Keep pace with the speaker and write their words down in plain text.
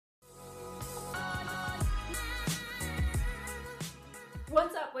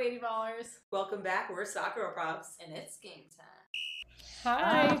Lady Ballers. Welcome back. We're Sakura Props. And it's game time.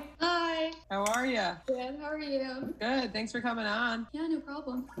 Hi. Hi. How are you? Good. How are you? Good. Thanks for coming on. Yeah, no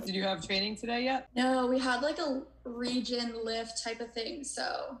problem. Did you have training today yet? No, we had like a region lift type of thing.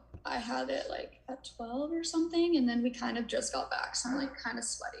 So I had it like at 12 or something. And then we kind of just got back. So I'm like kind of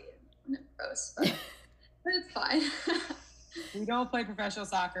sweaty and gross, but it's fine. We don't play professional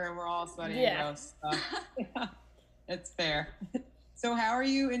soccer and we're all sweaty and gross. So yeah, it's fair. So how are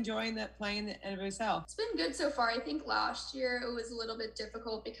you enjoying playing the NWSL? It's been good so far. I think last year it was a little bit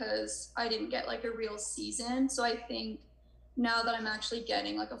difficult because I didn't get like a real season. So I think now that I'm actually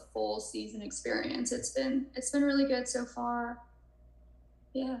getting like a full season experience, it's been really good so far.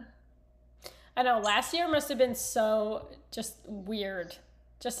 Yeah. I know last year must have been so just weird,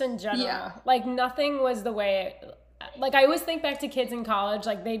 just in general. Yeah. Like nothing was the way, like I always think back to kids in college,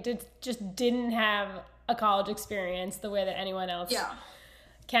 like they just didn't have a college experience the way that anyone else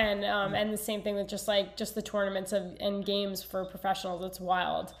can. And the same thing with just the tournaments and games for professionals. It's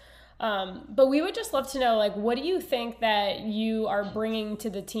wild. But we would just love to know, like, what do you think that you are bringing to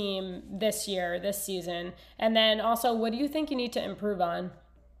the team this year, this season? And then also, what do you think you need to improve on?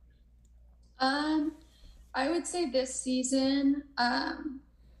 I would say this season,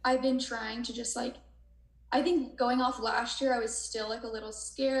 I've been trying to just like, I think going off last year, I was still like a little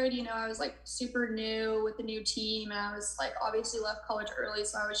scared. You know, I was like super new with the new team and I was like obviously left college early.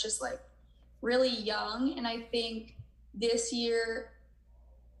 So I was just like really young. And I think this year,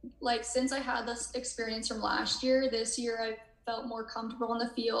 like since I had this experience from last year, this year I felt more comfortable in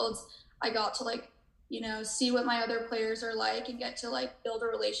the fields. I got to like, you know, see what my other players are like and get to like build a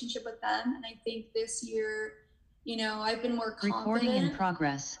relationship with them. And I think this year, you know, I've been more confident. Recording in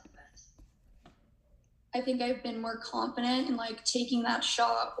progress. I think I've been more confident in like taking that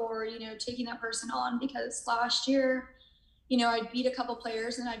shot or, you know, taking that person on, because last year, you know, I'd beat a couple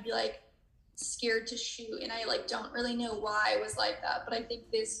players and I'd be like scared to shoot. And I like, don't really know why I was like that. But I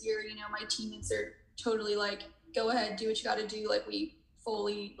think this year, you know, my teammates are totally like, go ahead, do what you got to do. Like we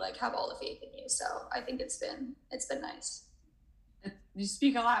fully like have all the faith in you. So I think it's been nice. You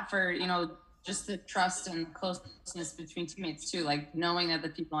speak a lot for, you know, just the trust and closeness between teammates too. Like knowing that the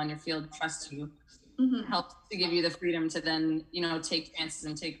people on your field trust you. Helps to give you the freedom to then, you know, take chances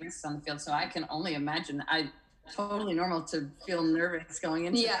and take risks on the field. So I can only imagine. Totally normal to feel nervous going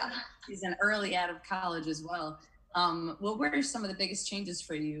into the season early out of college as well. What were some of the biggest changes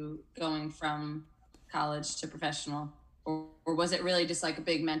for you going from college to professional, or was it really just like a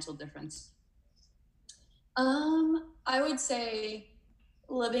big mental difference? I would say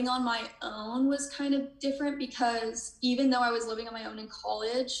living on my own was kind of different, because even though I was living on my own in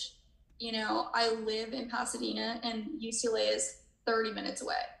college, you know, I live in Pasadena and UCLA is 30 minutes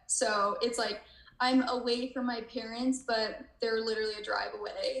away. So it's like I'm away from my parents, but they're literally a drive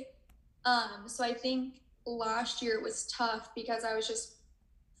away. So I think last year it was tough because I was just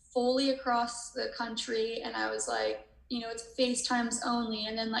fully across the country and I was like, you know, it's FaceTimes only.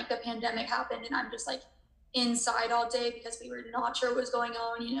 And then like the pandemic happened and I'm just like inside all day because we were not sure what was going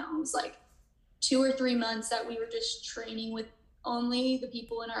on. You know, it was like 2 or 3 months that we were just training with only the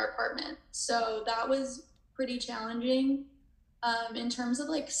people in our apartment. So that was pretty challenging. In terms of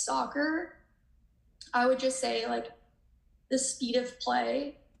like soccer, I would just say like the speed of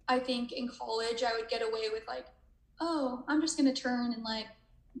play. I think in college I would get away with like, oh, I'm just going to turn and like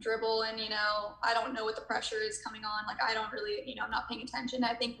dribble and, you know, I don't know what the pressure is coming on. Like I don't really, you know, I'm not paying attention.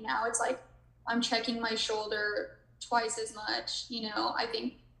 I think now it's like I'm checking my shoulder twice as much. You know, I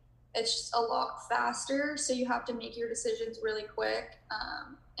think it's just a lot faster. So you have to make your decisions really quick,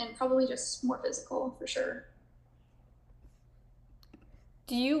 and probably just more physical for sure.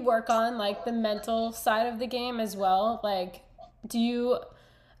 Do you work on like the mental side of the game as well? Like, do you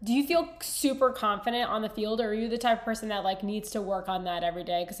feel super confident on the field, or are you the type of person that like needs to work on that every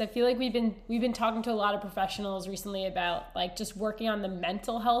day? Because I feel like we've been talking to a lot of professionals recently about like just working on the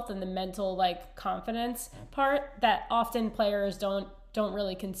mental health and the mental like confidence part that often players don't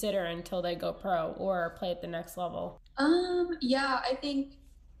really consider until they go pro or play at the next level. Yeah, I think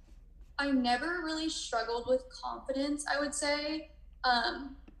I never really struggled with confidence, I would say,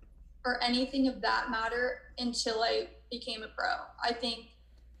 or anything of that matter until I became a pro. I think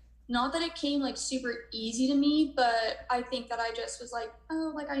not that it came like super easy to me, but I think that I just was like,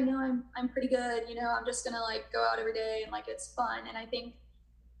 oh, like I know I'm pretty good, you know, I'm just gonna like go out every day and like it's fun. And I think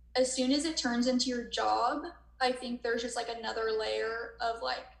as soon as it turns into your job, I think there's just like another layer of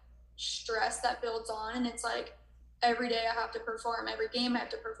like stress that builds on, and it's like every day I have to perform, every game I have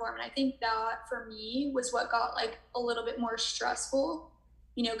to perform. And I think that for me was what got like a little bit more stressful,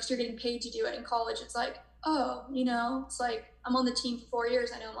 you know, because you're getting paid to do it. In college, it's like, oh, you know, it's like I'm on the team for 4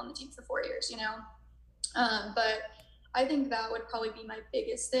 years. I know I'm on the team for 4 years, you know. But I think that would probably be my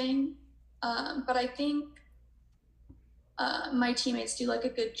biggest thing. But I think my teammates do like a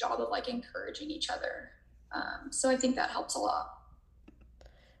good job of like encouraging each other. So I think that helps a lot.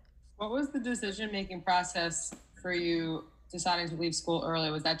 What was the decision-making process for you deciding to leave school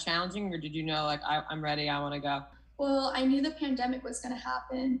early? Was that challenging, or did you know, like, I'm ready, I want to go? Well, I knew the pandemic was going to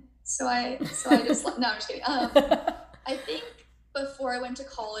happen. So I just, no, I'm just kidding. I think before I went to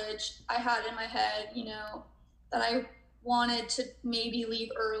college, I had in my head, you know, that I wanted to maybe leave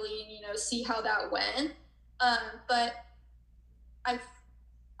early and, you know, see how that went. But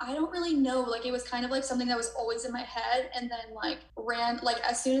I don't really know. Like, it was kind of like something that was always in my head, and then like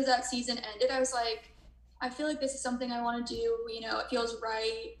as soon as that season ended, I was like, I feel like this is something I want to do. You know, it feels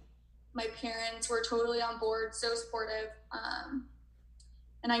right. My parents were totally on board, so supportive.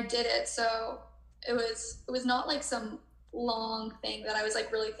 And I did it. So it was not like some long thing that I was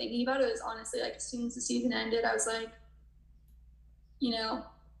like really thinking about. It was honestly like as soon as the season ended, I was like, you know,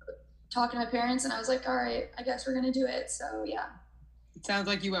 talking to my parents, and I was like, all right, I guess we're gonna do it. So yeah. It sounds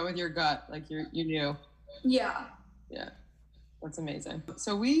like you went with your gut, like you knew. Yeah. Yeah, that's amazing.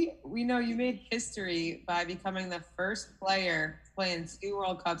 So we know you made history by becoming the first player to play in 2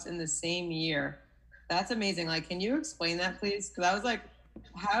 World Cups in the same year. That's amazing. Like, can you explain that, please? Because I was like,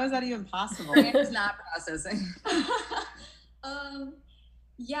 how is that even possible? It's not processing.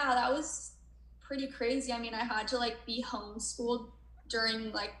 Yeah, that was pretty crazy. I mean, I had to like be homeschooled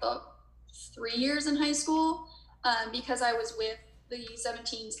during like the 3 years in high school, because I was with the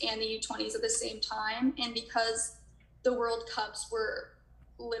U17s and the U20s at the same time. And because the World Cups were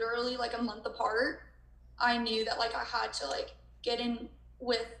literally like a month apart, I knew that like I had to like get in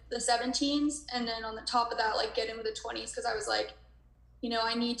with the 17s, and then on the top of that, like get in with the 20s, because I was like, you know,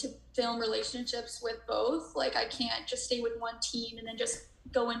 I need to film relationships with both. Like, I can't just stay with one team and then just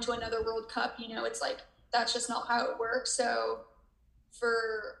go into another World Cup. You know, it's like, that's just not how it works. So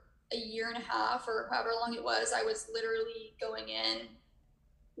for a year and a half or however long it was, I was literally going in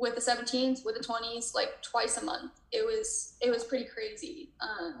with the 17s, with the 20s, like twice a month. It was pretty crazy.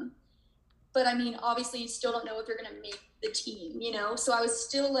 But I mean, obviously you still don't know if you're going to make the team, you know? So I was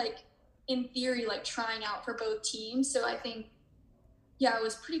still like, in theory, like trying out for both teams. So I think, yeah, it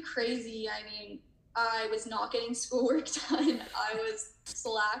was pretty crazy. I mean, I was not getting schoolwork done. I was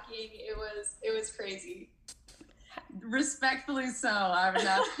slacking. It was crazy. Respectfully so. I would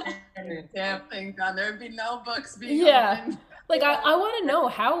not get a damn thing done. There would be no books being opened. Like, I want to know,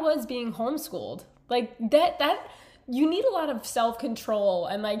 how was being homeschooled? Like, that you need a lot of self-control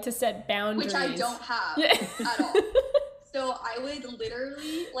and like to set boundaries. Which I don't have at all. So I would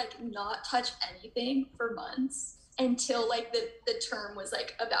literally like not touch anything for months until like the term was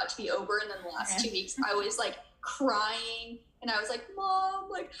like about to be over. And then the last 2 weeks I was like crying, and I was like, Mom,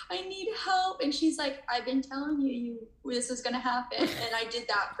 like I need help. And she's like, I've been telling you this is gonna happen. And I did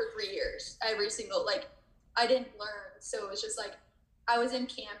that for 3 years. Every single, like, I didn't learn. So it was just like, I was in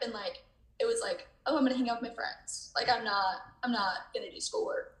camp and like, it was like, oh, I'm gonna hang out with my friends. Like, I'm not gonna do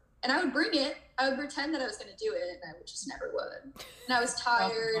schoolwork. And I would bring it. I would pretend that I was gonna do it, and I would just never would. And I was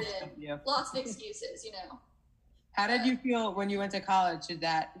tired and lots of excuses, you know. How did you feel when you went to college? Did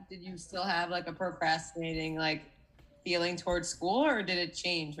you still have like a procrastinating like feeling towards school, or did it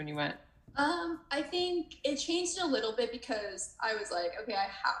change when you went? I think it changed a little bit, because I was like, okay, I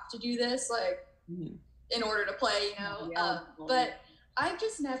have to do this, like, in order to play, you know. But I've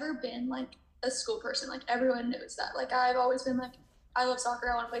just never been like a school person. Like, everyone knows that. Like, I've always been like, I love soccer.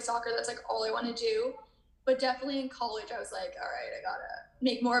 I want to play soccer. That's like all I want to do. But definitely in college, I was like, all right, I gotta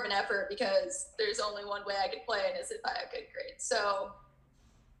make more of an effort, because there's only one way I could play, and it's if I have good grades. So,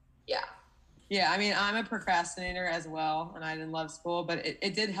 yeah. Yeah, I mean, I'm a procrastinator as well, and I didn't love school, but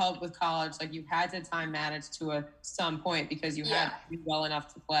it did help with college. Like, you had to time manage to some point, because you had to be well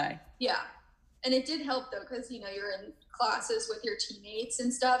enough to play. Yeah. And it did help, though, because, you know, you're in classes with your teammates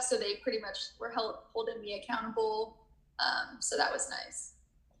and stuff, so they pretty much were holding me accountable. So that was nice.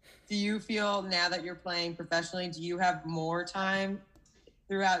 Do you feel, now that you're playing professionally, do you have more time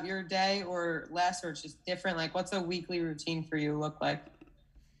throughout your day, or less, or it's just different? Like, what's a weekly routine for you look like?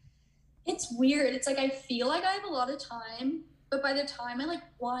 It's weird. It's like, I feel like I have a lot of time, but by the time I like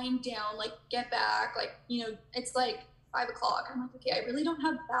wind down, like get back, like, you know, it's like 5 o'clock. I'm like, okay, I really don't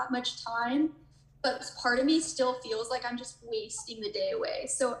have that much time, but part of me still feels like I'm just wasting the day away.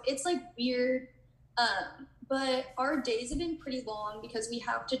 So it's like weird. But our days have been pretty long, because we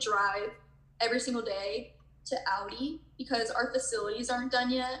have to drive every single day to Audi, because our facilities aren't done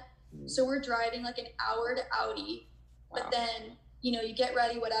yet. So we're driving like an hour to Audi, but then you get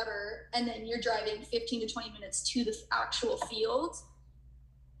ready, whatever, and then you're driving 15 to 20 minutes to the actual field.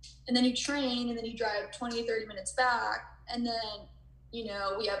 And then you train, and then you drive 20 to 30 minutes back. And then, we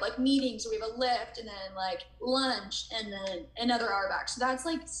have like meetings, or we have a lift, and then like lunch, and then another hour back. So that's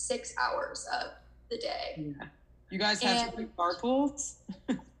like 6 hours of the day. Yeah. You guys have some carpools?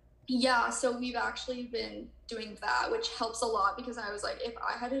 Yeah, so we've actually been doing that, which helps a lot, because I was like, if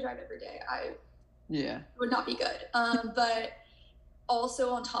I had to drive every day, it would not be good. But also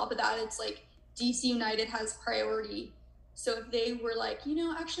on top of that, it's like DC United has priority. So if they were like,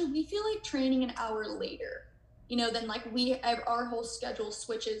 actually we feel like training an hour later, then like our whole schedule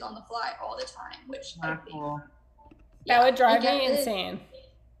switches on the fly all the time, which I think, cool. That would drive me insane.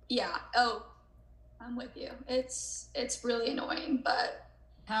 Yeah. Oh, I'm with you. It's really annoying, but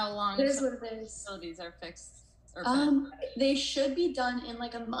how long it is what it is. Facilities are fixed? They should be done in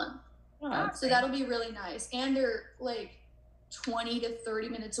like a month. So that'll be really nice. And they're like 20 to 30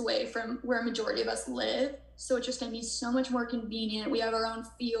 minutes away from where a majority of us live. So it's just going to be so much more convenient. We have our own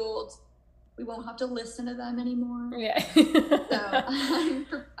field. We won't have to listen to them anymore. Yeah.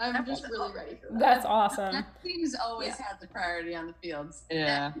 So I'm just really ready for that. That's awesome. That team's always had the priority on the fields.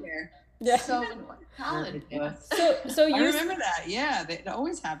 Yeah. Yeah. So college. So you I remember that. Yeah, it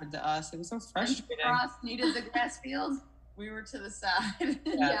always happened to us. It was so frustrating. Cross needed the grass field. We were to the side.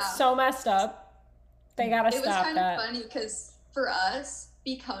 Yeah. So messed up. They gotta stop that. It was kind of funny because for us,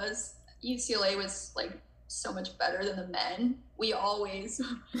 because UCLA was like so much better than the men, we always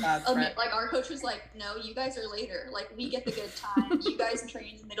like our coach was like, no, you guys are later. Like we get the good time. You guys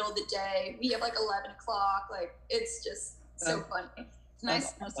train in the middle of the day. We have like 11 o'clock. Like it's just so funny. It's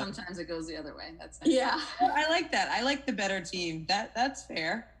nice to know sometimes it goes the other way. That's nice. Yeah. I like that. I like the better team. That's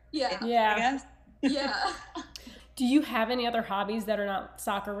fair. Yeah. I guess. Yeah. Do you have any other hobbies that are not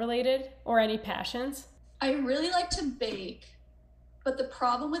soccer related, or any passions? I really like to bake, but the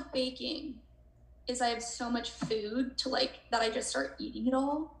problem with baking is I have so much food to like that I just start eating it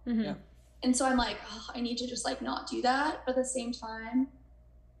all. Mm-hmm. Yeah. And so I'm like, I need to just like not do that. But at the same time,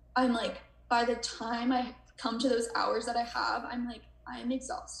 I'm like, by the time I come to those hours that I have, I'm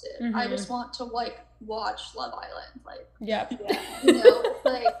exhausted. Mm-hmm. I just want to like watch Love Island. Like, yep.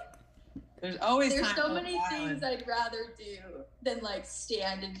 Like there's so many things I'd rather do than like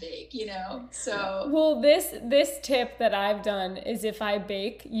stand and bake, So well, this tip that I've done is, if I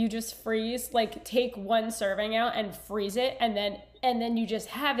bake, you just freeze, like take one serving out and freeze it, and then you just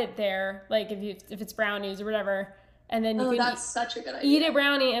have it there, like if it's brownies or whatever, and then you can such a good idea. Eat a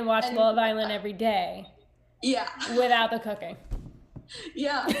brownie and watch Love Island every day. Yeah. Without the cooking.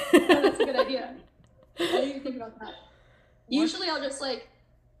 Yeah. That's a good idea. I didn't even think about that. Usually I'll just like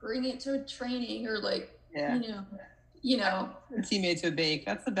bring it to a training, or like, teammates would bake.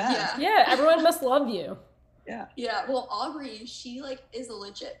 That's the best. Yeah. Everyone must love you. Yeah. Yeah. Well, Aubrey, she like is a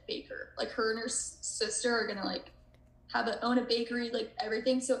legit baker. Like her and her sister are gonna like own a bakery, like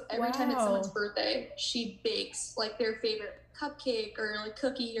everything. So every time it's someone's birthday, she bakes like their favorite cupcake or like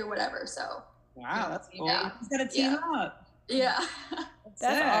cookie or whatever. So wow, that's cool. Yeah. You gotta team up. Yeah.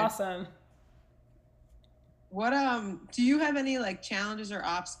 That's awesome. What do you have any like challenges or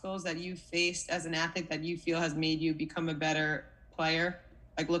obstacles that you faced as an athlete that you feel has made you become a better player,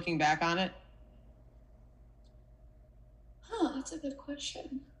 like looking back on it? That's a good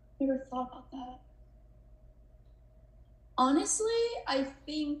question. Never thought about that. Honestly, I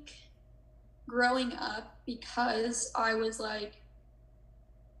think growing up, because I was like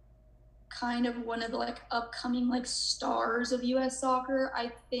kind of one of the like upcoming like stars of US soccer,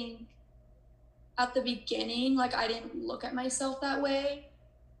 I think at the beginning, like I didn't look at myself that way.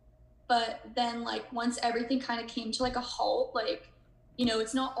 But then like once everything kind of came to like a halt, like,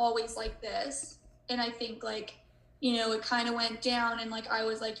 it's not always like this. And I think like, it kind of went down, and like I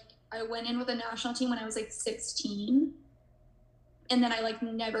went in with a national team when I was like 16. And then I like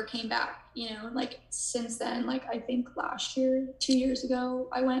never came back, like since then, like I think last year, 2 years ago,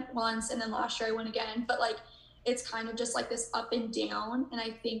 I went once, and then last year I went again. But like, it's kind of just like this up and down. And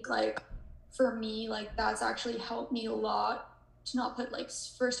I think like for me, like that's actually helped me a lot to not put like,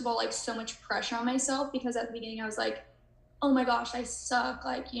 first of all, like so much pressure on myself, because at the beginning I was like, oh my gosh, I suck.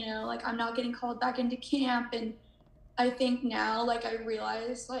 Like, like I'm not getting called back into camp. And I think now, like I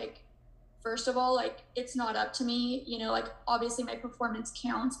realize like, first of all, like it's not up to me, like obviously my performance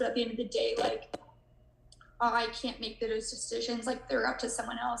counts, but at the end of the day, like I can't make those decisions. Like they're up to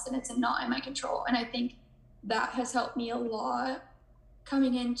someone else, and it's not in my control. And I think that has helped me a lot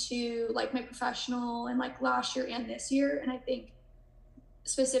coming into like my professional and like last year and this year. And I think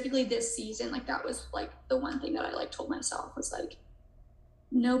specifically this season, like that was like the one thing that I like told myself was like,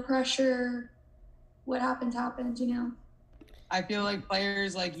 no pressure, what happens, I feel like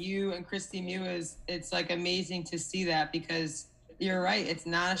players like you and Christy Mew it's like amazing to see that, because you're right. It's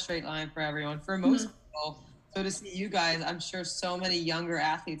not a straight line for everyone, for most people. So to see you guys, I'm sure so many younger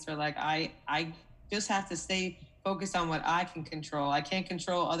athletes are like, I just have to stay focused on what I can control. I can't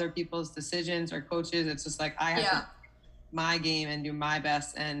control other people's decisions or coaches. It's just like, I have to my game and do my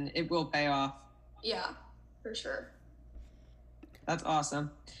best, and it will pay off. Yeah, for sure. That's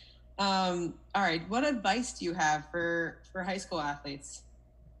awesome. All right. What advice do you have for high school athletes?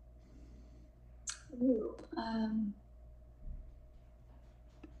 Ooh,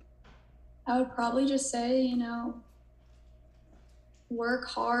 I would probably just say, you know, work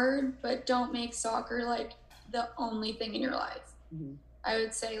hard, but don't make soccer like the only thing in your life. I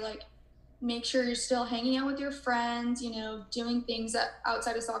would say, like, make sure you're still hanging out with your friends, you know, doing things that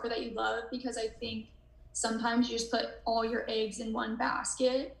outside of soccer that you love, because I think sometimes you just put all your eggs in one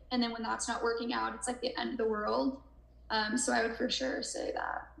basket, and then when that's not working out, it's like the end of the world. So I would for sure say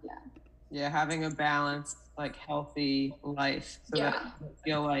that. Yeah, having a balanced, like, healthy life, so that you don't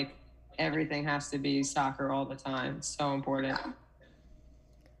feel like everything has to be soccer all the time. It's so important.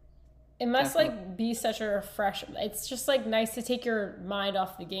 It must like be such a refreshment. It's just like nice to take your mind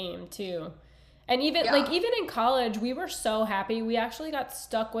off the game too. And even even in college, we were so happy. We actually got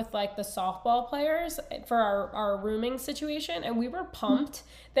stuck with like the softball players for our rooming situation, and we were pumped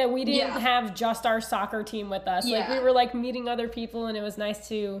that we didn't have just our soccer team with us. Like we were like meeting other people, and it was nice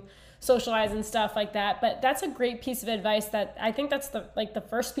to socialize and stuff like that. But that's a great piece of advice that I think that's the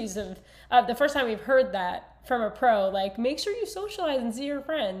first piece of the first time we've heard that from a pro. Like, make sure you socialize and see your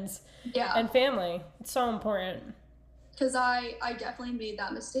friends and family. It's so important. Because I definitely made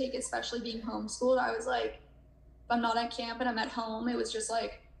that mistake, especially being homeschooled. I was like, if I'm not at camp and I'm at home, it was just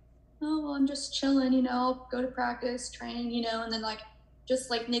like, oh, well, I'm just chilling, you know, go to practice, train, you know, and then like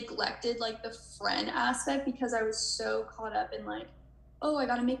just like neglected like the friend aspect, because I was so caught up in like, oh, I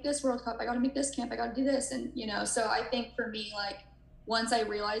got to make this World Cup, I got to make this camp, I got to do this. And, you know, so I think for me, like, once I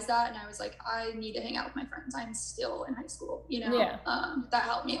realized that, and I was like, I need to hang out with my friends. I'm still in high school, you know? That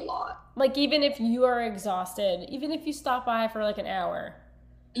helped me a lot. Like, even if you are exhausted, even if you stop by for like an hour.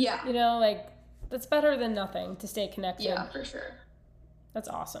 Yeah. You know, like, that's better than nothing to stay connected. Yeah, for sure. That's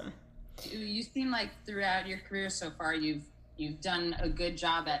awesome. You seem like throughout your career so far, you've done a good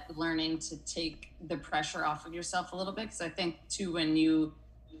job at learning to take the pressure off of yourself a little bit. Because I think, too, when you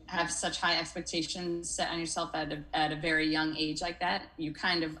have such high expectations set on yourself at a very young age like that, you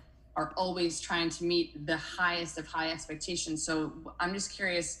kind of are always trying to meet the highest of high expectations. So I'm just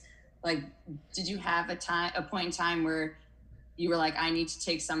curious, like, did you have a point in time where you were like, I need to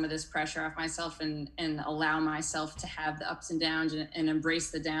take some of this pressure off myself and allow myself to have the ups and downs and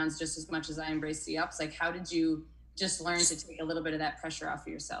embrace the downs just as much as I embrace the ups? Like, how did you just learn to take a little bit of that pressure off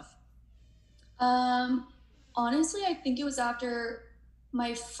of yourself? Honestly, I think it was after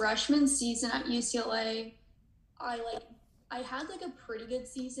my freshman season at UCLA. I had like a pretty good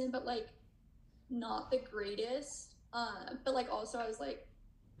season, but like not the greatest. But like also I was like,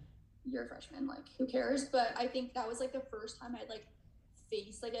 you're a freshman, like who cares? But I think that was like the first time I'd like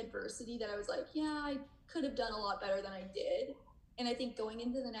faced like adversity that I was like, yeah, I could have done a lot better than I did. And I think going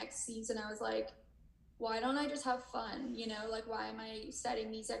into the next season, I was like, why don't I just have fun? You know, like, why am I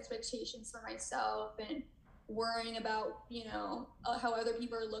setting these expectations for myself and worrying about, you know, how other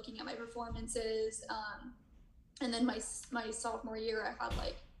people are looking at my performances? And then my sophomore year, I had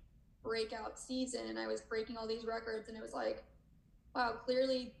like breakout season and I was breaking all these records, and it was like, wow,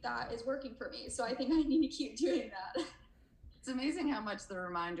 clearly that is working for me. So I think I need to keep doing that. It's amazing how much the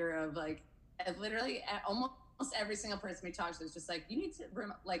reminder of like, literally almost every single person we talk to is just like, you need to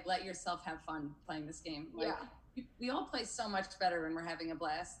like let yourself have fun playing this game. Like, we all play so much better when we're having a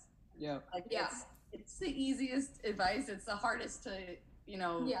blast. Like, it's the easiest advice. It's the hardest to, you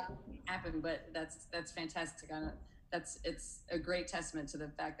know, happen, but that's fantastic. It's a great testament to the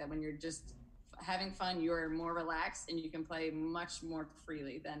fact that when you're just having fun, you're more relaxed and you can play much more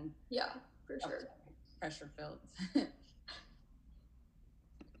freely than for sure pressure filled.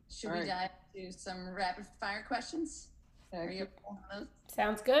 Should we dive into some rapid fire questions? Are you okay with those?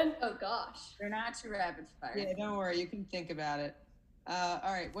 Sounds good. Oh gosh, they're not too rapid fire. Yeah, don't worry, you can think about it. All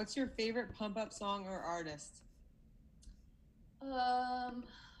right, what's your favorite pump up song or artist?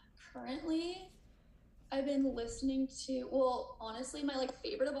 Currently I've been listening to, well, honestly, my like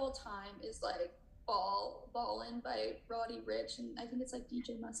favorite of all time is like Ballin' by Roddy Ricch, and I think it's like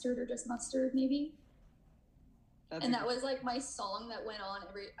DJ Mustard or just Mustard maybe. That was like my song that went on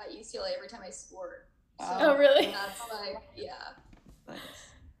at UCLA every time I scored. So oh really? That's like, yeah. Nice.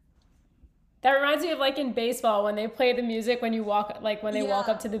 That reminds me of like in baseball when they play the music when you walk, like when they walk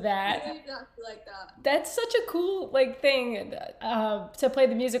up to the bat. Exactly like that. That's such a cool like thing to play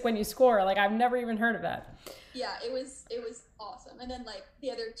the music when you score. Like I've never even heard of that. Yeah, it was awesome. And then like the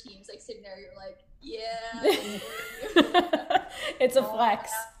other teams like sitting there, you're like, yeah. It's a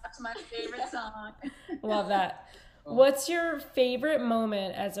flex. That's my favorite song. Love that. What's your favorite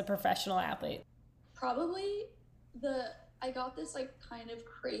moment as a professional athlete? Probably I got this like kind of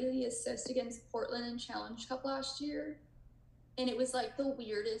crazy assist against Portland in Challenge Cup last year. And it was like the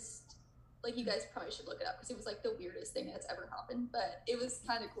weirdest, like you guys probably should look it up because it was like the weirdest thing that's ever happened, but it was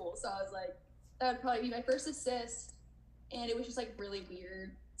kind of cool. So I was like, that would probably be my first assist. And it was just like really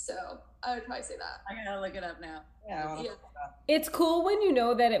weird. So I would probably say that. I gotta look it up now. Yeah. It's cool when you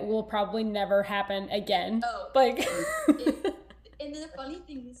know that it will probably never happen again. Oh. Like. And then the funny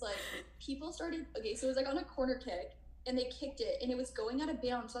thing is like people started, okay, so it was like on a corner kick and they kicked it and it was going out of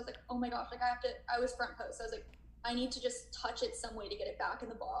bounds. So I was like, oh my gosh, like I was front post. So I was like, I need to just touch it some way to get it back in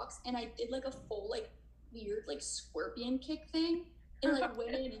the box. And I did like a full like weird like scorpion kick thing and like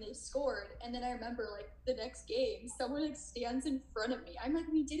went in and they scored. And then I remember like the next game, someone like stands in front of me. I'm like,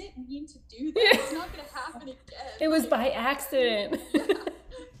 we didn't mean to do that. It's not gonna happen again. It was by accident. Yeah.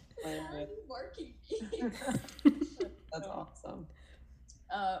 Why are you marking me? That's awesome.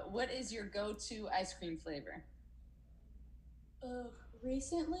 What is your go-to ice cream flavor?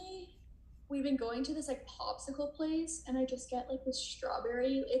 Recently, we've been going to this like popsicle place, and I just get like this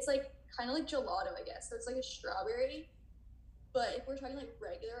strawberry. It's like kind of like gelato, I guess. So it's like a strawberry. But if we're talking like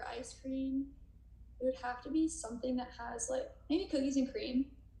regular ice cream, it would have to be something that has like maybe cookies and cream.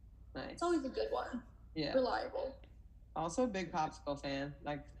 Nice. It's always a good one. Yeah. Reliable. Also a big popsicle fan.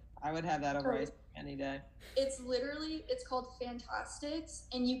 Like I would have that over ice cream any day. It's called Fantastics,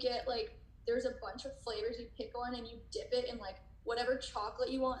 and you get like there's a bunch of flavors you pick on, and you dip it in like whatever chocolate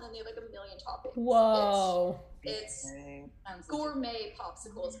you want, and then they have like a million toppings. Whoa. It's gourmet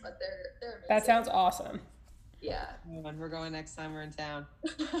popsicles, but they're amazing. That sounds awesome. Yeah. We're going next time we're in town.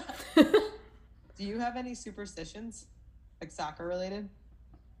 Do you have any superstitions, like soccer related?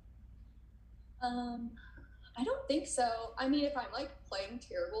 I don't think so. I mean, if I'm like playing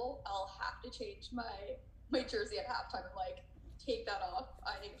terrible, I'll have to change my jersey at halftime and like take that off.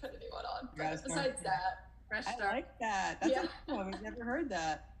 I need to put a new one on. But besides that, fresh start. I like that. That's a cool one. We've never heard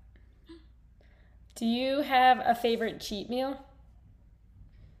that. Do you have a favorite cheat meal?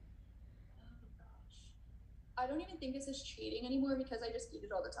 I don't even think this is cheating anymore because I just eat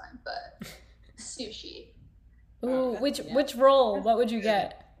it all the time, but sushi. Ooh, which roll? What would you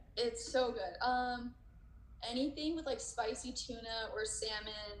get? It's so good. Anything with like spicy tuna or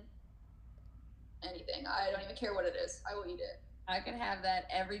salmon, anything. I don't even care what it is. I will eat it. I could have that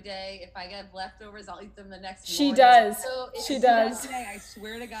every day. If I get leftovers, I'll eat them the next morning. She does. She does. I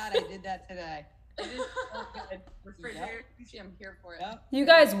swear to God, I did that today. It is so good. Refrigerator sushi, I'm here for it. Yep. You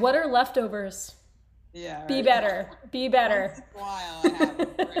guys, what are leftovers? Yeah. Right. Be better. Be better. Once in a while, I have them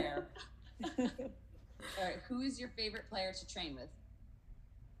rare. All right. Who is your favorite player to train with?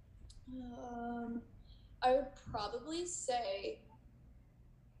 I would probably say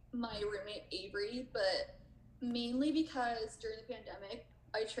my roommate Avery, but mainly because during the pandemic,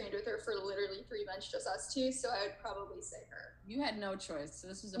 I trained with her for literally 3 months, just us two. So I would probably say her. You had no choice. So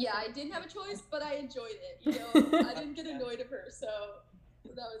this was I didn't have a choice, but I enjoyed it. You know, I didn't get annoyed of her, so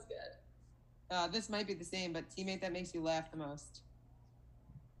that was good. This might be the same, but teammate that makes you laugh the most.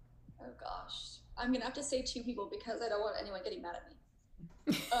 Oh gosh, I'm gonna have to say two people because I don't want anyone getting mad at me.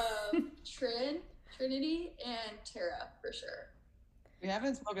 Trinity, and Tara for sure. We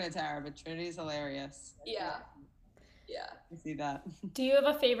haven't spoken to Tara, but Trinity's hilarious. Yeah. I see that. Do you have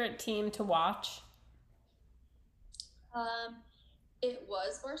a favorite team to watch? It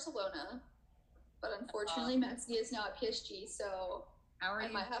was Barcelona, but unfortunately Messi is now at PSG, so I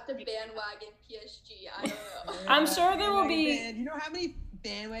might have to bandwagon PSG. I don't know. I'm sure there will be. You know how many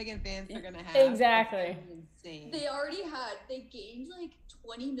bandwagon fans they're gonna have? Exactly. Insane. They gained like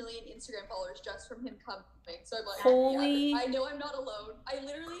 20 million Instagram followers just from him coming. So I'm like, holy. I know I'm not alone. I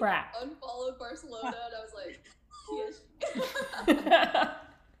literally unfollowed Barcelona and I was like, PSG.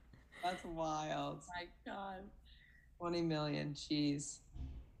 That's wild. Oh my God. 20 million. Jeez.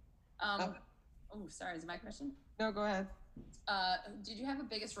 Sorry. Is it my question? No, go ahead. Did you have a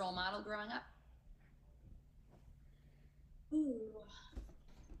biggest role model growing up?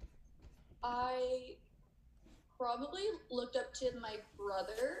 I probably looked up to my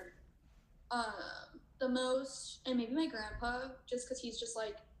brother the most, and maybe my grandpa, just because he's just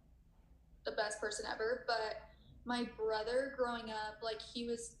like the best person ever. But my brother growing up, like he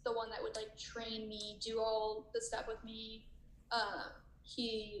was the one that would like train me, do all the stuff with me.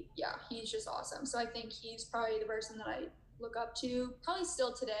 he's just awesome. So I think he's probably the person that I look up to, probably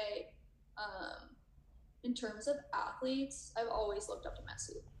still today. In terms of athletes, I've always looked up to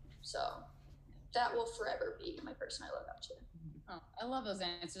Messi. So that will forever be my person I look up to. Oh, I love those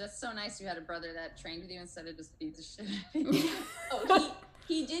answers. That's so nice you had a brother that trained with you instead of just beat the shit out of you. Oh,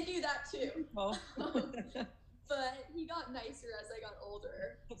 he did do that too. Oh. But he got nicer as I got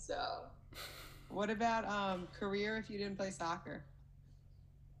older. So what about career if you didn't play soccer?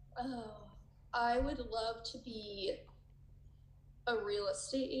 Oh, I would love to be a real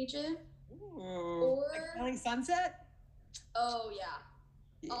estate agent. Ooh, or like selling Sunset? Oh yeah.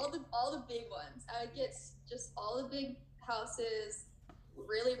 All the big ones. I would get just all the big houses,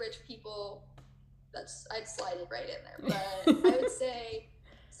 really rich people. I'd slide it right in there. But I would say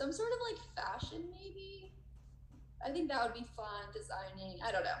some sort of like fashion maybe. I think that would be fun, designing.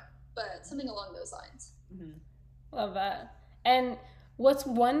 I don't know, but something along those lines. Mm-hmm. Love that. And what's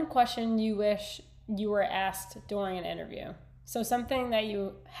one question you wish you were asked during an interview? So something that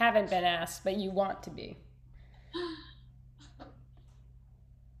you haven't been asked, but you want to be.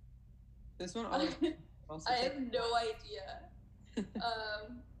 This one always. I have no idea.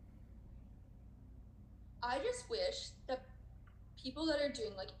 I just wish that people that are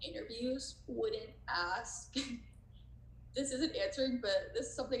doing like interviews wouldn't ask. This isn't answering, but this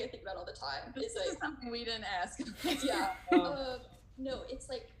is something I think about all the time. This is something we didn't ask. Yeah. No, it's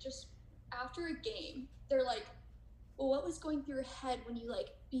like just after a game, they're like, well, what was going through your head when you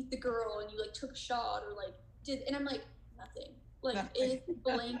like beat the girl and you like took a shot or like did, and I'm like, nothing. Like it's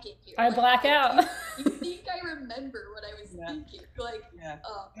blanket here. I like, black out. You think I remember what I was thinking? Like, I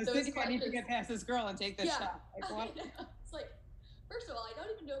was thinking I need to get past this girl and take this shot. Like, what? It's like, first of all, I don't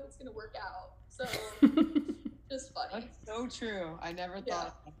even know if it's gonna work out. So just funny. That's so true. I never thought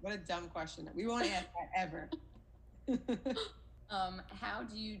of that. What a dumb question. We won't ask that ever. How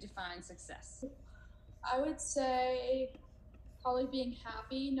do you define success? I would say probably being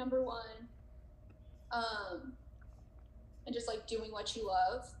happy, number one. And just like doing what you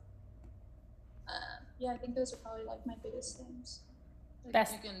love. I think those are probably like my biggest things.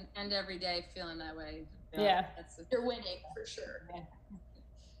 Like you can end every day feeling that way. Yeah. You're winning for sure. Yeah.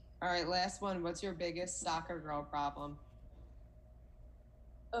 All right, last one. What's your biggest soccer girl problem?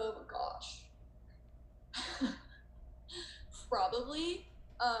 Oh my gosh. Probably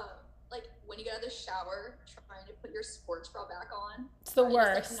like when you get out of the shower trying to put your sports bra back on. It's the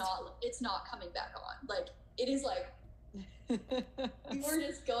worst. It's not coming back on. Like it is like we're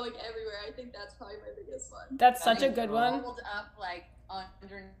just going everywhere. I think that's probably my biggest one. That's such a good one. Rolled up like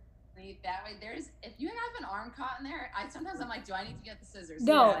underneath that way. If you have an arm caught in there, I'm like, do I need to get the scissors?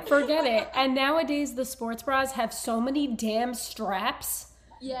 No, forget it. And nowadays the sports bras have so many damn straps.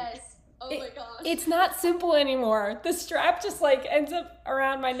 Yes. Oh my gosh. It's not simple anymore. The strap just like ends up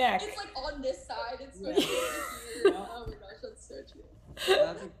around my neck. It's like on this side. It's so cute. Oh my gosh, that's so true.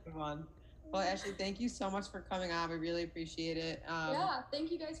 That's a good one. Well, Ashley, thank you so much for coming on. We really appreciate it.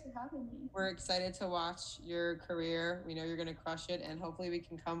 Thank you guys for having me. We're excited to watch your career. We know you're going to crush it, and hopefully we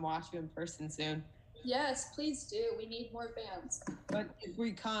can come watch you in person soon. Yes, please do. We need more fans. But if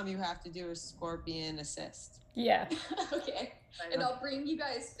we come, you have to do a scorpion assist. Yeah. Okay. And I'll bring you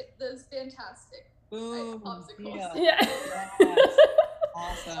guys those fantastic obstacles. Yeah. Yes.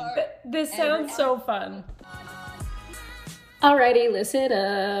 Awesome. Right. This sounds so fun. Alrighty, listen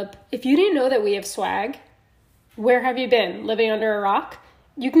up. If you didn't know that we have swag, where have you been? Living under a rock?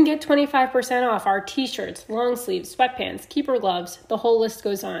 You can get 25% off our t-shirts, long sleeves, sweatpants, keeper gloves, the whole list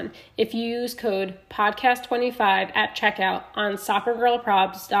goes on. If you use code podcast25 at checkout on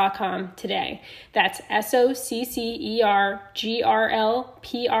soccergirlprobs.com today. That's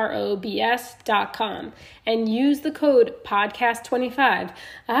SOCCERGRLPROBS.com and use the code podcast25.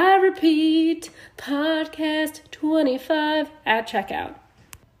 I repeat, podcast25 at checkout.